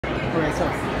Okay, so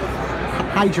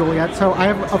hi Juliet. So I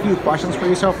have a few questions for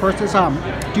you. So first is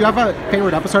do you have a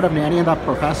favorite episode of Nanny and the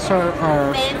Professor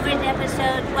or Favorite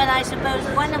episode? Well, I suppose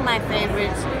one of my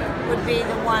favorites would be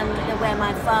the one where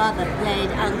my father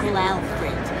played Uncle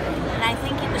Alfred. And I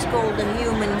think it was called The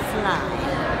Human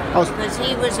Fly. Oh, Because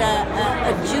he was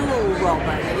a jewel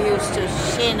robber that used to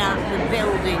shin up the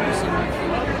buildings.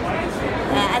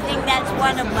 And, I think that's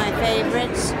one of my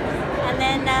favorites. And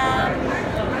then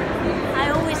I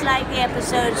always like the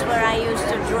episodes where I used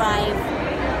to drive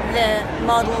the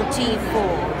Model T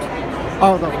Ford.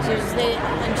 oh Which is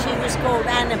and she was called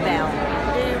Annabelle.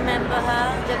 Do you remember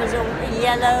her? There was a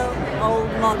yellow old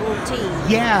Model T.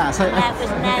 yeah. So That was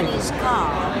Nanny's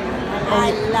car, and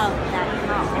I loved that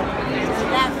car.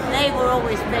 So they were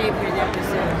always favorite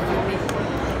episodes for me.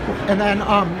 And then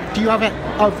do you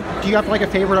have like a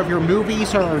favorite of your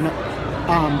movies or?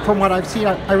 From what I've seen,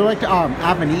 I really like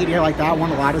Avenida, like that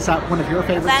one a lot. Is that one of your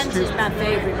favorites Avanti too? is my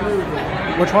favorite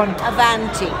movie. Which one?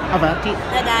 Avanti. Avanti?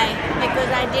 Because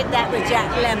I did that with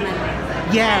Jack Lemmon.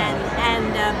 Yeah.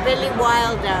 And Billy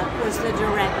Wilder was the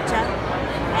director.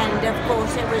 And of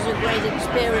course it was a great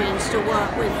experience to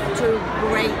work with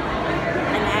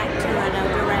an actor and a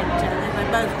director. They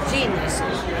were both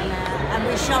geniuses. And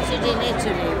we shot it in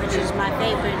Italy, which is my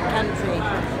favorite country.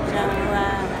 So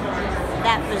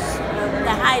that was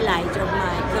the highlight of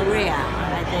my career,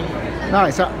 I think.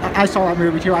 Nice. I saw that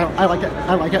movie too. I like it.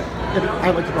 I like it.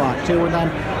 I liked it a lot too. And then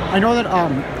I know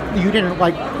that you didn't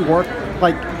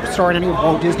star in any of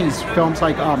Walt Disney's films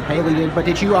like Haley did, but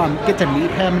did you get to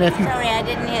meet him? And Sorry, I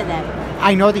didn't hear that.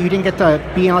 I know that you didn't get to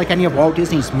be in like any of Walt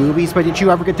Disney's movies, but did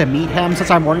you ever get to meet him? Since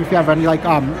I'm wondering if you have any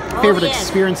favorite yes.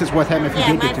 experiences with him. If you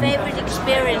did my get to meet him. favorite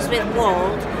experience with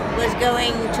Walt was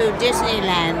going to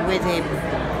Disneyland with him.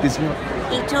 Disney.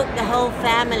 He took the whole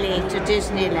family to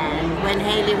Disneyland when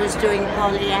Haley was doing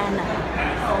Pollyanna.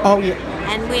 Oh yeah.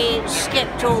 And we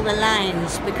skipped all the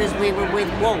lines because we were with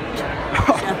Walt.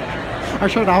 So, I'm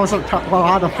sure that was a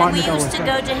lot of fun. and we used to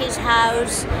go to his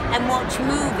house and watch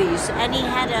movies, and he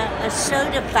had a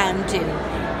soda fountain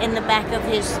in the back of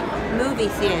his movie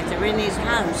theater in his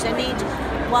house. And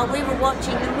while we were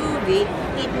watching the movie,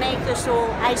 he'd make us all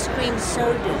ice cream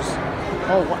sodas.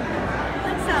 Oh, wow.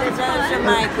 So those are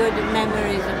my good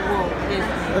memories of Walt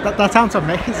Disney. That sounds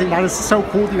amazing. That is so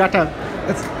cool. You got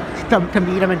to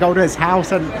meet him and go to his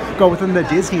house and go with him to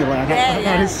Disneyland.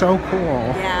 That is so cool.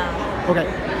 Yeah. Okay.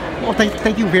 Well,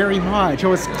 thank you very much. It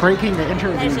was great getting to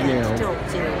interview Pleasure you. to talk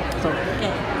to you. So, Okay.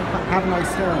 have a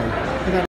nice day.